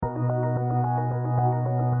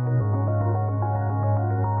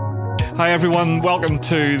Hi everyone, welcome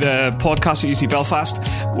to the podcast at UT Belfast.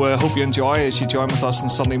 We hope you enjoy as you join with us on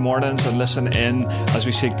Sunday mornings and listen in as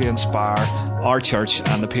we seek to inspire our church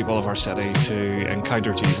and the people of our city to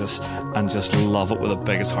encounter Jesus and just love it with the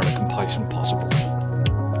biggest heart of compassion possible.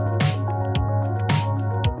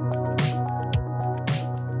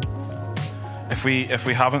 If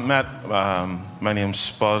we haven't met, my name's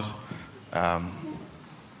Spud, and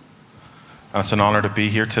it's an honour to be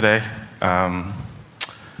here today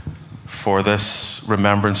for this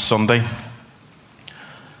Remembrance Sunday.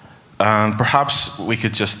 And perhaps we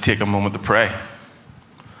could just take a moment to pray.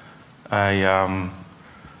 I am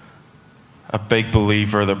a big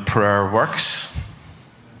believer that prayer works.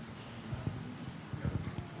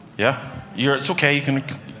 Yeah, it's okay.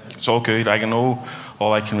 It's all good. I know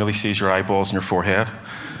all I can really see is your eyeballs and your forehead.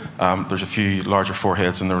 There's a few larger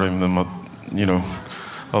foreheads in the room than what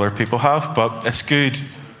other people have, but it's good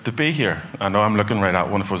to be here. I know I'm looking right at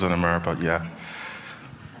one if I was in a mirror, but yeah.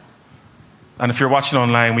 And if you're watching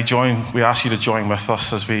online, we ask you to join with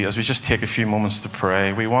us as we just take a few moments to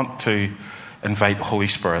pray. We want to invite Holy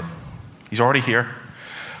Spirit. He's already here,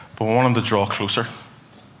 but we want him to draw closer.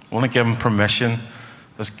 We want to give him permission.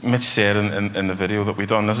 As Mitch said in the video that we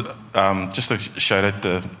done, just a shout out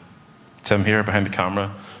to Tim here behind the camera,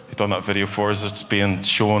 who done that video for us. It's being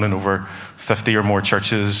shown in over 50 or more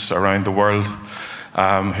churches around the world who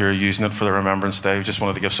are using it for the Remembrance Day. We just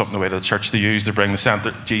wanted to give something away to the church to use to bring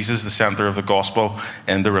Jesus, the centre of the gospel,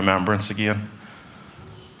 into remembrance again.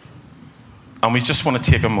 And we just want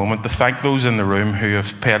to take a moment to thank those in the room who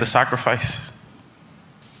have paid a sacrifice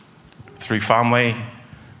through family,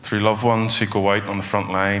 through loved ones who go out on the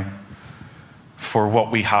front line for what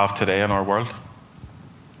we have today in our world.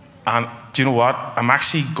 And do you know what? I'm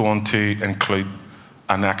actually going to include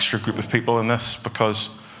an extra group of people in this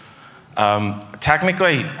because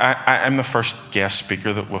technically I'm the first guest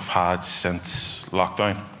speaker that we've had since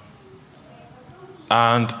lockdown.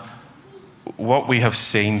 And what we have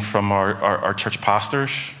seen from our church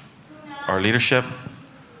pastors, our leadership,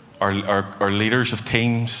 our leaders of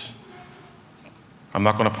teams, I'm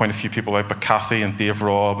not going to point a few people out, but Kathy and Dave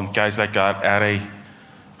Robb and guys like that, Eddie,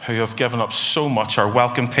 who have given up so much, our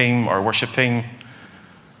welcome team, our worship team.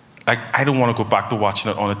 I don't want to go back to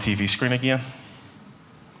watching it on a TV screen again.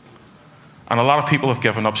 And a lot of people have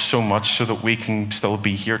given up so much so that we can still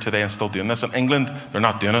be here today and still doing this. In England, they're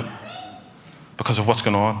not doing it because of what's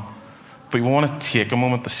going on. But we want to take a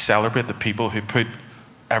moment to celebrate the people who put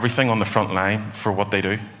everything on the front line for what they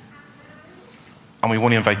do. And we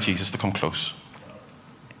want to invite Jesus to come close.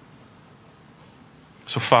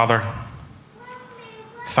 So, Father,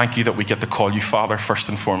 thank you that we get to call you Father first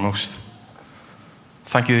and foremost.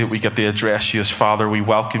 Thank you that we get to address you as Father. We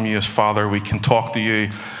welcome you as Father. We can talk to you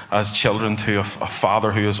as children to a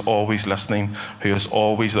Father who is always listening, who is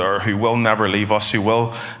always there, who will never leave us, who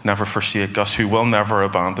will never forsake us, who will never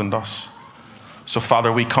abandon us. So,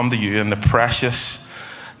 Father, we come to you in the precious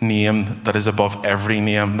name that is above every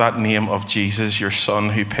name, that name of Jesus, your Son,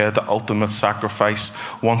 who paid the ultimate sacrifice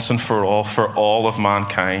once and for all of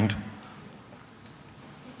mankind.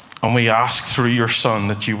 And we ask through your Son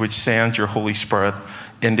that you would send your Holy Spirit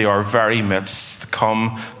into our very midst to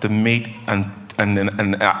come to meet and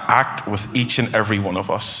act with each and every one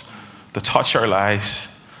of us, to touch our lives.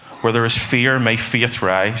 Where there is fear, may faith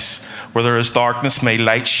rise. Where there is darkness, may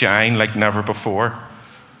light shine like never before.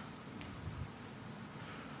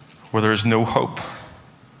 Where there is no hope,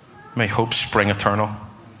 may hope spring eternal.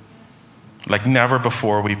 Like never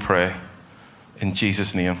before we pray. In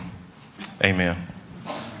Jesus' name, amen.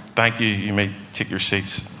 Thank you. You may take your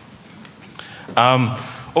seats.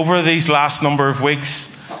 Over these last number of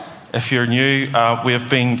weeks, if you're new, we have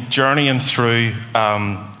been journeying through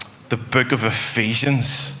the book of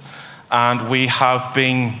Ephesians. And we have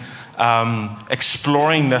been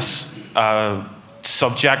exploring this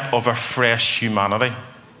subject of a fresh humanity.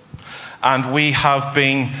 And we have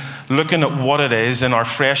been looking at what it is in our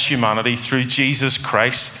fresh humanity through Jesus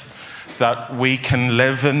Christ that we can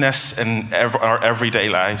live in this in our everyday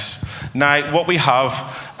lives. Now, what we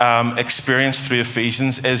have experienced through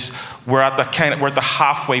Ephesians is we're at the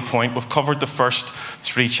halfway point. We've covered the first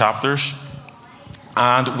 3 chapters,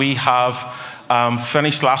 and we have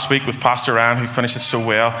finished last week with Pastor Ann, who finished it so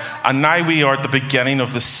well. And now we are at the beginning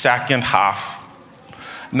of the second half.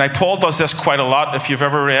 Now, Paul does this quite a lot. If you've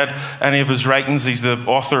ever read any of his writings, he's the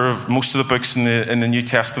author of most of the books in the New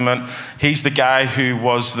Testament. He's the guy who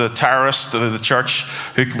was the terrorist of the church,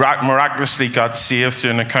 who miraculously got saved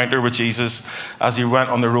through an encounter with Jesus as he went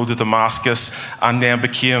on the road to Damascus, and then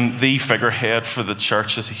became the figurehead for the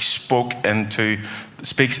church as he speaks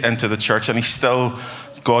into the church, and he's still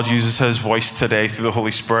God uses his voice today through the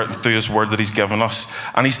Holy Spirit and through his word that he's given us.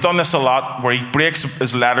 And he's done this a lot, where he breaks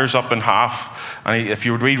his letters up in half. And if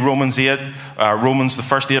you would read Romans 8, the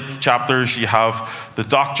first 8 chapters, you have the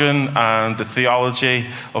doctrine and the theology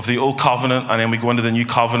of the Old Covenant, and then we go into the New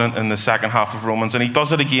Covenant in the second half of Romans. And he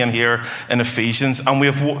does it again here in Ephesians. And we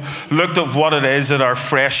have looked at what it is that our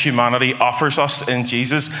fresh humanity offers us in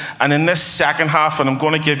Jesus. And in this second half, and I'm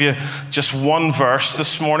going to give you just one verse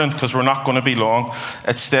this morning because we're not going to be long.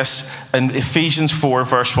 It's this, in Ephesians 4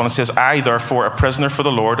 verse 1, it says, I therefore, a prisoner for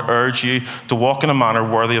the Lord, urge you to walk in a manner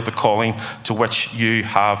worthy of the calling to which you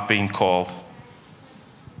have been called.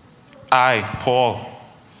 I, Paul,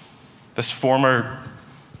 this former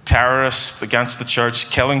terrorist against the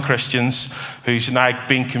church, killing Christians, who's now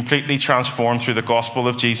been completely transformed through the gospel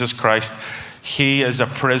of Jesus Christ, he is a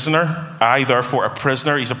prisoner. I, therefore, a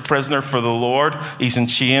prisoner. He's a prisoner for the Lord. He's in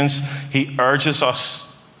chains. He urges us.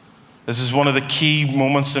 This is one of the key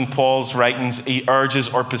moments in Paul's writings. He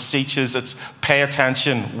urges or beseeches. It's pay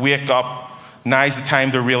attention, wake up. Now's the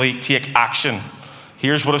time to really take action.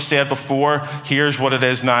 Here's what I've said before. Here's what it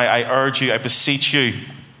is now. I urge you, I beseech you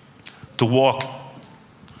to walk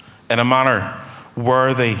in a manner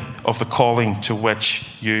worthy of the calling to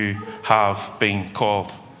which you have been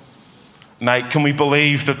called. Now, can we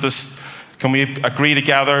believe that can we agree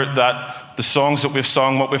together that the songs that we've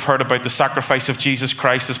sung, what we've heard about the sacrifice of Jesus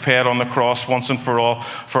Christ as paid on the cross once and for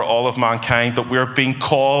all of mankind, that we're being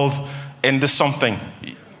called into something?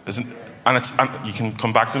 And you can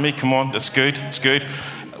come back to me, come on, it's good.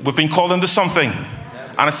 We've been called into something,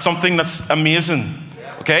 and it's something that's amazing,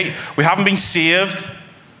 okay? We haven't been saved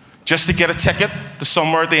just to get a ticket to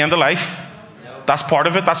somewhere at the end of life. That's part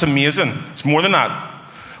of it, that's amazing. It's more than that.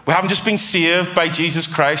 We haven't just been saved by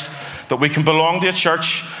Jesus Christ that we can belong to a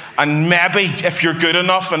church, and maybe if you're good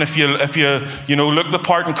enough and if you look the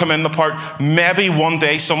part and come in the part, maybe one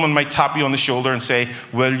day someone might tap you on the shoulder and say,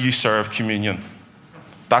 will you serve communion?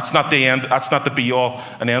 That's not the end. That's not the be all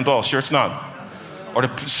and end all. Sure, it's not. Or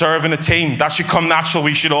to serve in a team. That should come natural.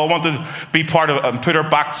 We should all want to be part of it and put our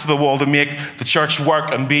backs to the wall to make the church work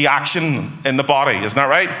and be action in the body. Isn't that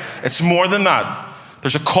right? It's more than that.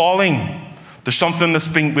 There's a calling. There's something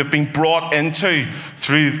we've been brought into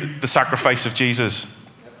through the sacrifice of Jesus.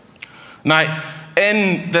 Now,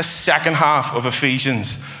 in this second half of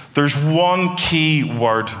Ephesians, there's one key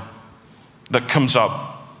word that comes up.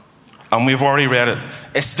 And we've already read it.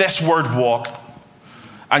 It's this word walk.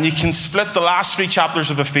 And you can split the last 3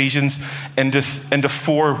 chapters of Ephesians into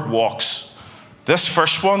 4 walks. This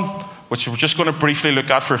first one, which we're just going to briefly look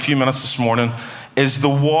at for a few minutes this morning, is the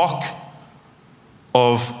walk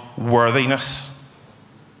of worthiness.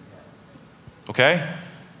 Okay?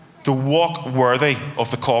 To walk worthy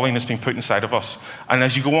of the calling that's been put inside of us. And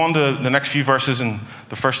as you go on to the next few verses in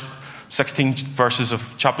the first 16 verses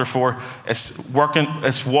of chapter 4, it's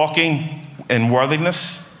walking in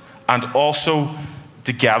worthiness and also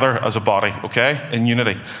together as a body, okay? In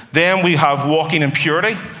unity. Then we have walking in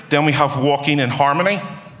purity. Then we have walking in harmony.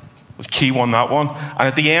 Was key one, that one. And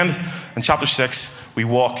at the end, in chapter 6, we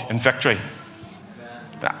walk in victory.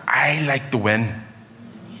 I like to win.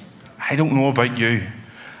 I don't know about you.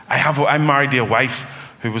 I'm married to a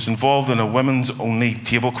wife who was involved in a women's only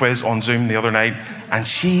table quiz on Zoom the other night, and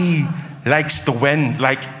she likes to win.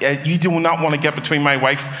 Like, you do not want to get between my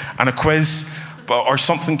wife and a quiz or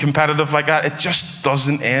something competitive like that. It just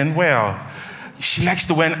doesn't end well. She likes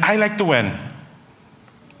to win. I like to win.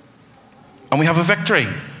 And we have a victory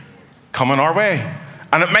coming our way.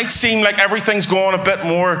 And it might seem like everything's going a bit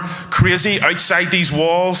more crazy outside these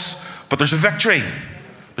walls, but there's a victory.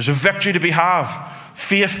 There's a victory to be had.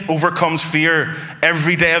 Faith overcomes fear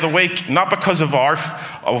every day of the week, not because of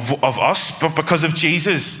us, but because of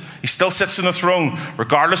Jesus. He still sits on the throne,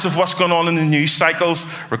 regardless of what's going on in the news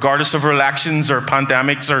cycles, regardless of elections or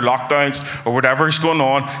pandemics or lockdowns or whatever is going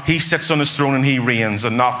on. He sits on his throne and he reigns,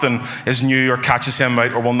 and nothing is new or catches him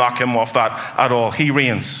out or will knock him off that at all. He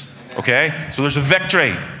reigns. Okay? So there's a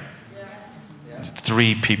victory.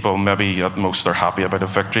 3 people maybe at most are happy about a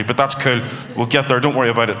victory, but that's cool. We'll get there, don't worry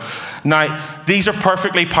about it. Now, these are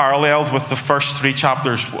perfectly paralleled with the first 3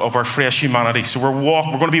 chapters of our fresh humanity. So we're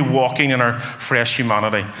going to be walking in our fresh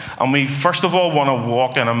humanity. And we first of all want to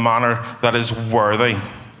walk in a manner that is worthy.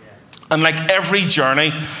 And like every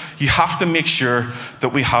journey, you have to make sure that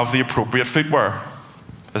we have the appropriate footwear.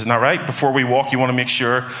 Isn't that right? Before we walk, you want to make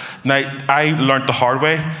sure. Now, I learned the hard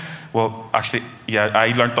way. Well, actually, yeah,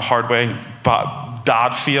 I learned the hard way. But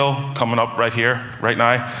dad feel coming up right here, right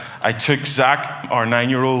now. I took Zach, our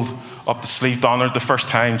 9-year-old, up the Sleeve Donner the first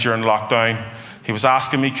time during lockdown. He was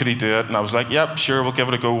asking me, could he do it? And I was like, yep, sure, we'll give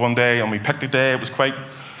it a go one day. And we picked a day. It was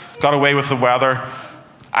got away with the weather.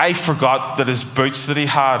 I forgot that his boots that he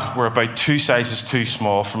had were about 2 sizes too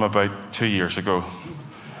small from about 2 years ago.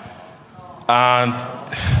 And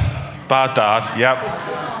bad dad, yep.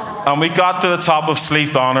 And we got to the top of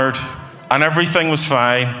Sleeth Honored, and everything was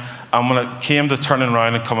fine. And when it came to turning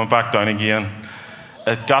around and coming back down again,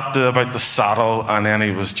 it got to about the saddle, and then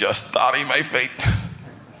he was just dotting my feet.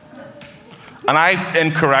 And I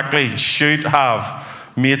incorrectly should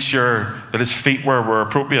have made sure that his feet were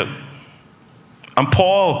appropriate. And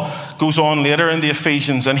Paul goes on later in the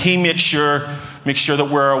Ephesians, and he makes sure that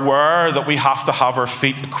we're aware that we have to have our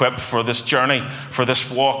feet equipped for this journey, for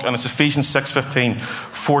this walk. And it's Ephesians 6:15.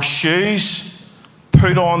 For shoes,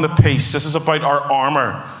 put on the peace. This is about our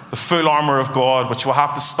armor, the full armor of God, which we'll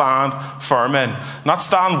have to stand firm in. Not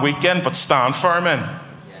stand weak in, but stand firm in.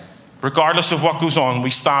 Regardless of what goes on, we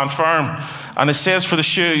stand firm. And it says for the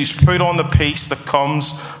shoes, put on the peace that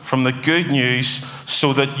comes from the good news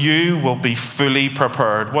so that you will be fully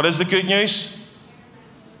prepared. What is the good news?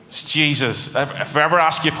 It's Jesus. If I ever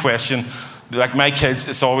ask you a question, like my kids,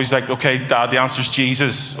 it's always like, okay, Dad, the answer's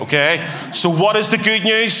Jesus, okay? So what is the good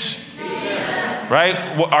news? Jesus. Right?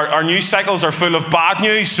 Our news cycles are full of bad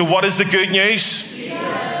news, so what is the good news?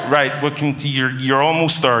 Right, you're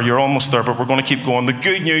almost there, but we're going to keep going. The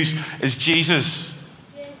good news is Jesus.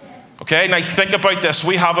 Okay, now think about this.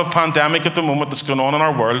 We have a pandemic at the moment that's going on in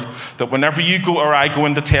our world, that whenever you go or I go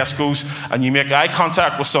into Tesco's and you make eye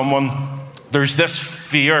contact with someone, there's this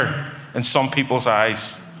fear in some people's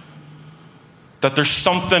eyes that there's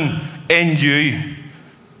something in you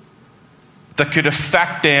that could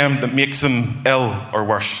affect them that makes them ill or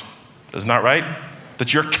worse. Isn't that right?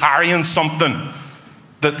 That you're carrying something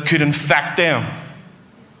that could infect them.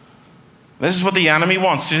 This is what the enemy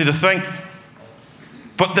wants you to think.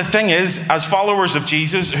 But the thing is, as followers of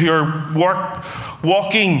Jesus who are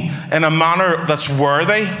walking in a manner that's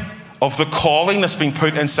worthy of the calling that's been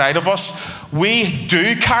put inside of us, we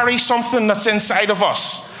do carry something that's inside of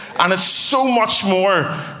us. And it's so much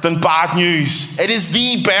more than bad news. It is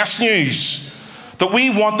the best news. That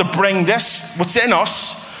we want to bring this, what's in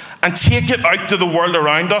us, and take it out to the world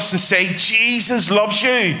around us and say, Jesus loves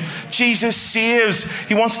you. Jesus saves.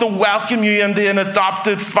 He wants to welcome you into an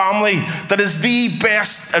adopted family that is the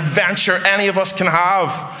best adventure any of us can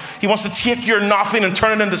have. He wants to take your nothing and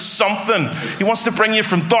turn it into something. He wants to bring you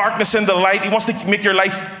from darkness into light. He wants to make your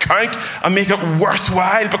life count and make it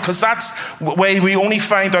worthwhile, because that's the way we only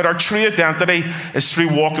find out our true identity is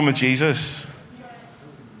through walking with Jesus.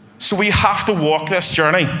 So we have to walk this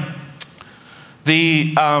journey.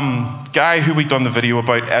 The guy who we done the video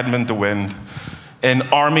about, Edmund de Wind, in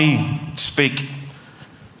army speak,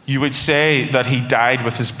 you would say that he died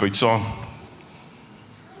with his boots on.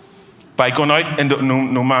 By going out into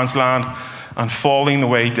no man's land and falling the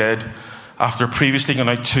way he did, after previously going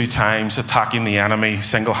out 2 times, attacking the enemy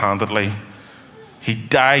single-handedly, he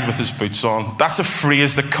died with his boots on. That's a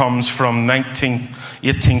phrase that comes from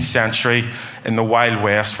 18th century in the Wild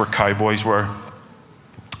West, where cowboys were.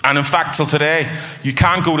 And in fact, till today, you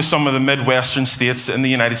can go to some of the Midwestern states in the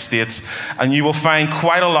United States, and you will find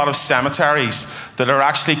quite a lot of cemeteries that are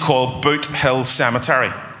actually called Boot Hill Cemetery.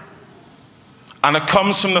 And it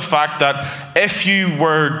comes from the fact that if you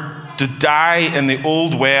were to die in the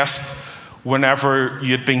Old West, whenever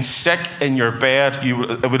you'd been sick in your bed,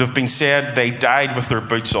 it would have been said they died with their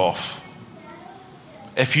boots off.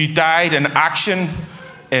 If you died in action,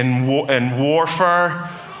 in warfare,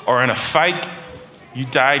 or in a fight, you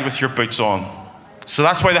died with your boots on. So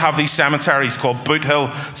that's why they have these cemeteries called Boot Hill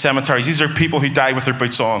cemeteries. These are people who die with their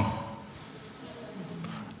boots on.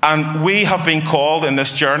 And we have been called in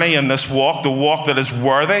this journey, in this walk, the walk that is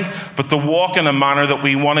worthy, but the walk in a manner that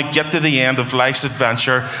we want to get to the end of life's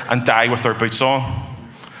adventure and die with our boots on.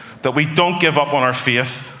 That we don't give up on our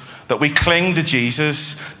faith, that we cling to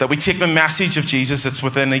Jesus, that we take the message of Jesus that's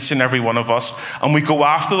within each and every one of us, and we go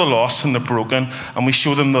after the lost and the broken, and we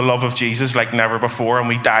show them the love of Jesus like never before, and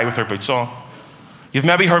we die with our boots on. You've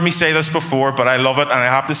maybe heard me say this before, but I love it, and I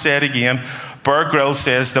have to say it again. Bear Grylls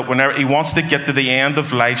says that whenever he wants to get to the end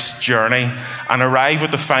of life's journey and arrive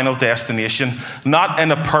at the final destination, not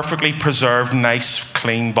in a perfectly preserved, nice,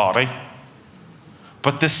 clean body,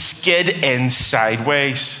 but to skid in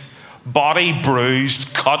sideways. Body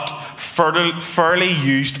bruised, cut, fairly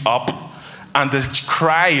used up, and to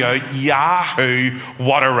cry out, Yahoo,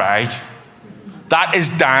 what a ride. That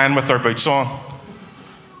is dying with their boots on.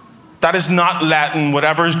 That is not letting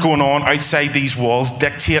whatever's going on outside these walls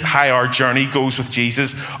dictate how our journey goes with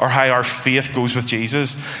Jesus or how our faith goes with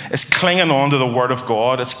Jesus. It's clinging on to the Word of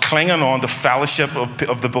God. It's clinging on to fellowship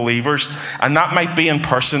of the believers. And that might be in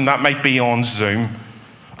person, that might be on Zoom.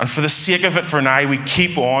 And for the sake of it for now, we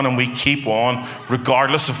keep on and we keep on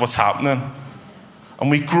regardless of what's happening. And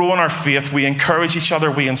we grow in our faith, we encourage each other,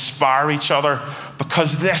 we inspire each other,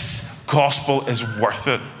 because this gospel is worth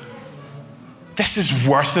it. This is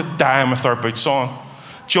worth it, dying with our boots on.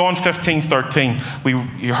 John 15:13,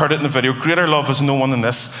 you heard it in the video. Greater love is no one than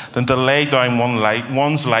this, than to lay down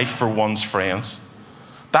one's life for one's friends.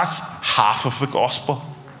 That's half of the gospel.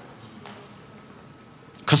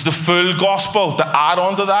 Because the full gospel, to add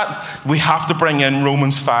on to that, we have to bring in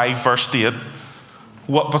Romans 5 verse 8.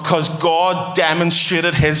 Because God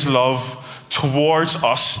demonstrated his love towards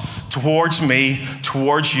us, towards me,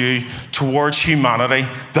 towards you, towards humanity,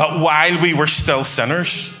 that while we were still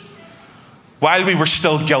sinners, while we were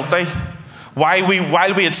still guilty, while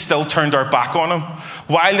we had still turned our back on him,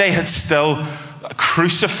 while they had still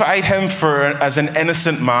crucified him as an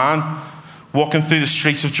innocent man, walking through the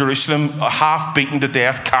streets of Jerusalem, half beaten to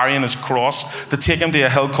death, carrying his cross, to take him to a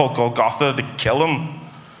hill called Golgotha to kill him.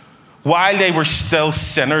 While they were still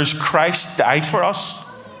sinners, Christ died for us.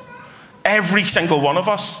 Every single one of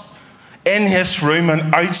us. In this room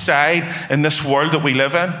and outside in this world that we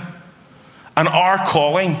live in. And our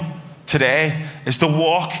calling today is to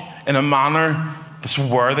walk in a manner that's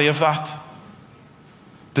worthy of that.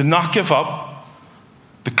 To not give up.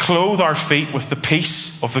 To clothe our feet with the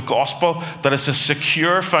peace of the gospel that is a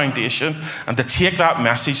secure foundation, and to take that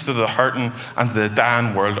message to the hurting and the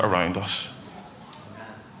dying world around us.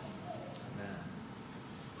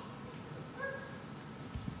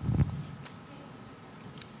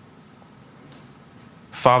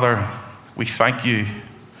 Father, we thank you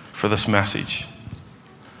for this message.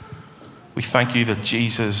 We thank you that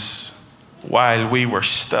Jesus, while we were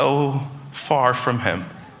still far from him,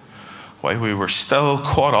 while we were still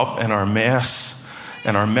caught up in our mess,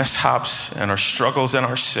 in our mishaps, in our struggles, in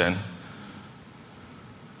our sin,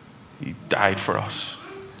 he died for us.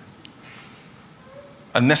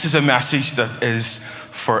 And this is a message that is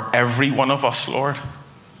for every one of us, Lord.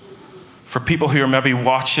 For people who are maybe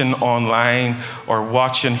watching online or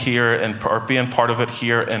watching here or being part of it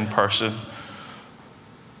here in person.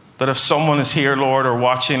 That if someone is here, Lord, or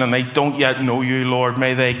watching and they don't yet know you, Lord,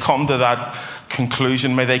 may they come to that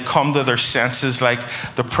conclusion. May they come to their senses like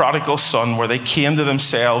the prodigal son, where they came to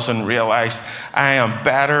themselves and realized, I am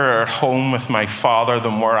better at home with my Father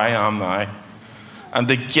than where I am now. And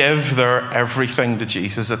they give their everything to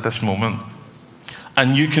Jesus at this moment.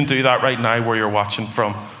 And you can do that right now where you're watching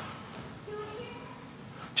from.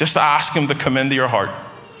 Just ask him to come into your heart.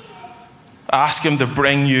 Ask him to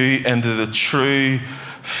bring you into the true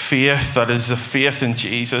faith that is the faith in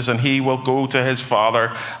Jesus, and he will go to his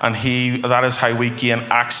Father, and that is how we gain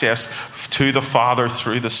access to the Father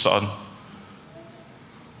through the Son.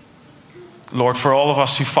 Lord, for all of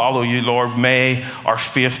us who follow you, Lord, may our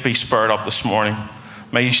faith be spurred up this morning.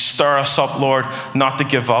 May you stir us up, Lord, not to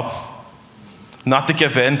give up, not to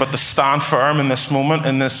give in, but to stand firm in this moment,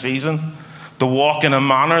 in this season. To walk in a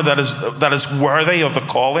manner that is worthy of the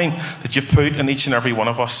calling that you've put in each and every one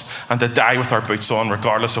of us, and to die with our boots on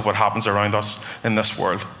regardless of what happens around us in this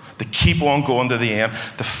world. To keep on going to the end,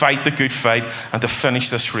 to fight the good fight, and to finish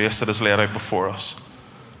this race that is laid out before us.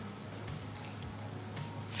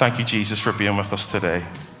 Thank you, Jesus, for being with us today.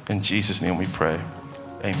 In Jesus' name we pray.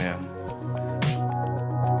 Amen.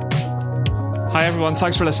 Hi everyone,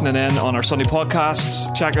 thanks for listening in on our Sunday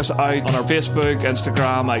podcasts. Check us out on our Facebook,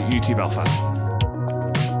 Instagram at UT Belfast.